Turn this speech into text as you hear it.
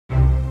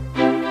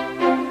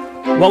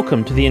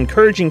Welcome to the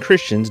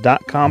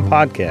EncouragingChristians.com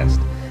podcast.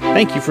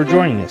 Thank you for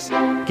joining us.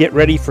 Get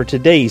ready for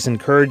today's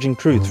encouraging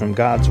truth from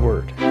God's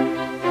Word.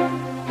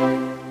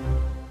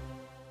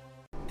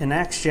 In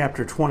Acts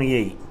chapter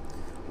 28,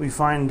 we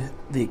find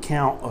the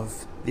account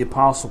of the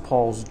Apostle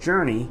Paul's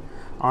journey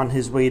on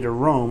his way to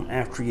Rome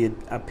after he had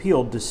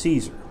appealed to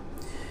Caesar.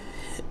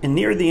 And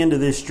near the end of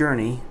this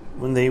journey,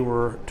 when they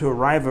were to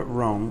arrive at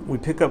Rome, we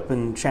pick up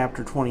in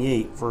chapter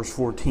 28, verse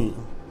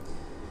 14.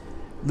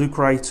 Luke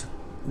writes,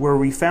 "Where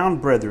we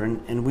found brethren,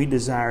 and we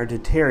desired to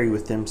tarry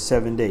with them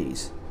 7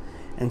 days.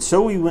 And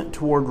so we went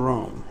toward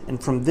Rome,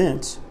 and from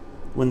thence,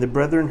 when the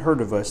brethren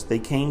heard of us, they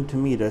came to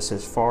meet us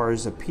as far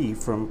as Appii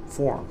from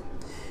Forum,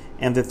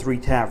 and the 3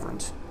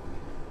 taverns.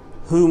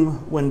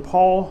 Whom when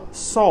Paul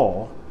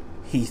saw,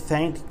 he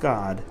thanked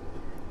God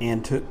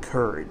and took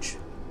courage."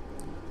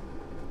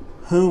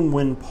 Whom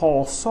when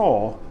Paul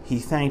saw, he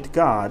thanked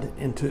God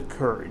and took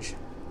courage.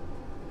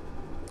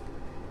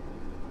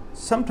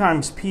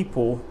 Sometimes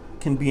people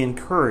can be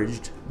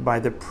encouraged by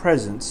the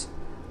presence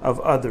of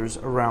others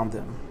around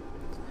them.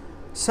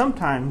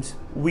 Sometimes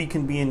we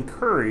can be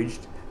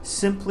encouraged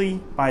simply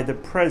by the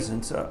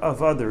presence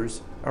of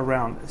others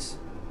around us.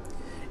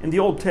 In the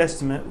Old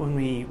Testament, when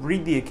we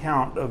read the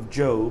account of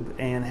Job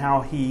and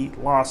how he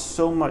lost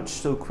so much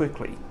so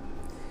quickly,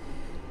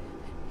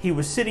 he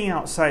was sitting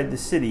outside the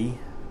city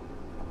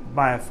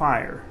by a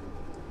fire.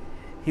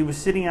 He was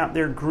sitting out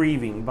there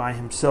grieving by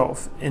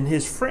himself, and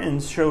his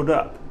friends showed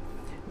up.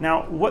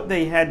 Now, what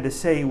they had to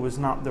say was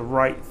not the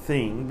right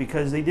thing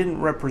because they didn't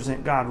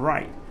represent God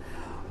right.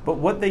 But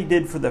what they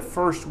did for the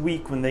first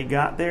week when they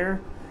got there,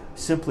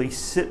 simply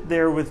sit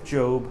there with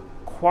Job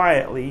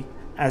quietly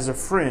as a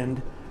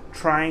friend,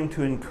 trying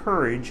to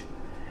encourage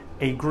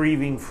a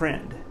grieving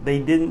friend. They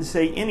didn't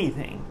say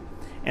anything.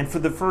 And for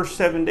the first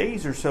 7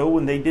 days or so,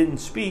 when they didn't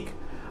speak,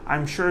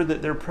 I'm sure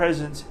that their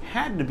presence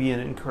had to be an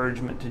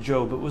encouragement to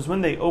Job. It was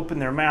when they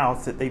opened their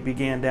mouth that they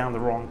began down the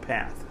wrong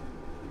path.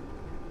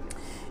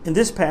 In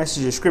this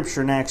passage of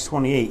Scripture in Acts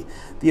 28,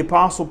 the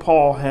Apostle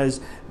Paul has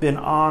been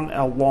on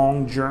a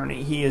long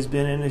journey. He has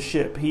been in a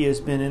ship. He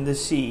has been in the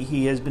sea.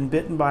 He has been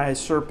bitten by a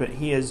serpent.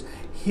 He has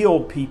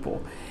healed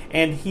people.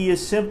 And he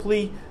is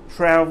simply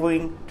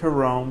traveling to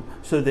Rome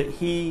so that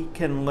he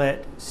can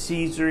let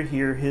Caesar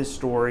hear his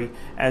story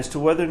as to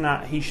whether or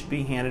not he should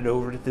be handed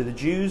over to the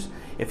Jews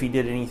if he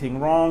did anything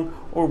wrong,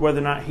 or whether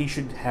or not he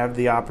should have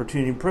the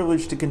opportunity and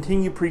privilege to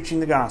continue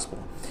preaching the gospel.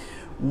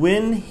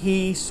 When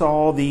he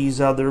saw these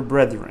other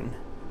brethren,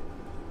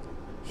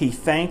 he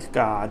thanked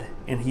God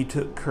and he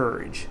took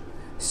courage,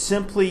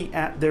 simply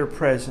at their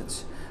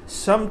presence.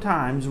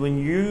 Sometimes when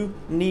you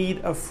need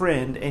a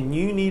friend and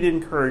you need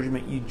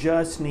encouragement, you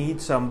just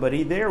need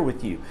somebody there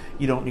with you.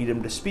 You don't need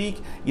them to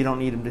speak. You don't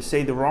need them to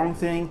say the wrong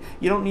thing.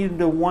 You don't need them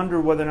to wonder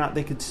whether or not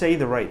they could say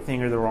the right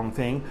thing or the wrong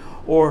thing,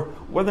 or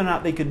whether or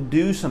not they could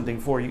do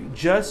something for you.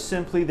 Just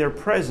simply their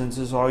presence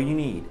is all you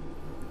need.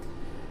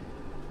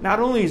 Not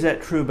only is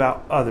that true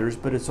about others,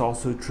 but it's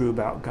also true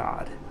about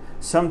God.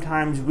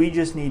 Sometimes we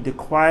just need to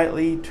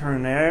quietly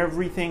turn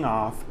everything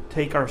off,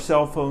 take our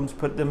cell phones,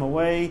 put them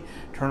away,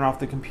 turn off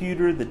the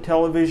computer, the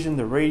television,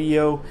 the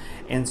radio,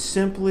 and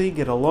simply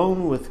get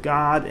alone with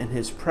God and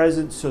His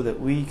presence so that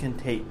we can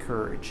take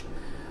courage.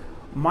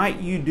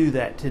 Might you do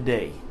that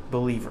today,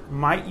 believer?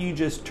 Might you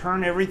just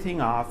turn everything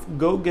off,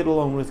 go get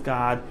alone with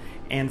God,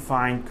 and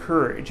find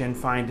courage and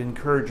find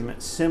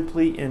encouragement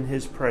simply in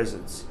His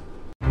presence?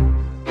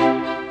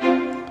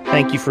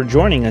 Thank you for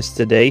joining us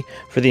today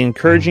for the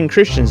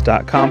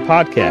EncouragingChristians.com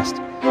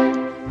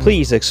podcast.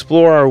 Please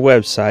explore our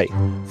website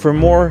for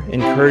more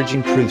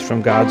encouraging truths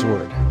from God's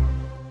Word.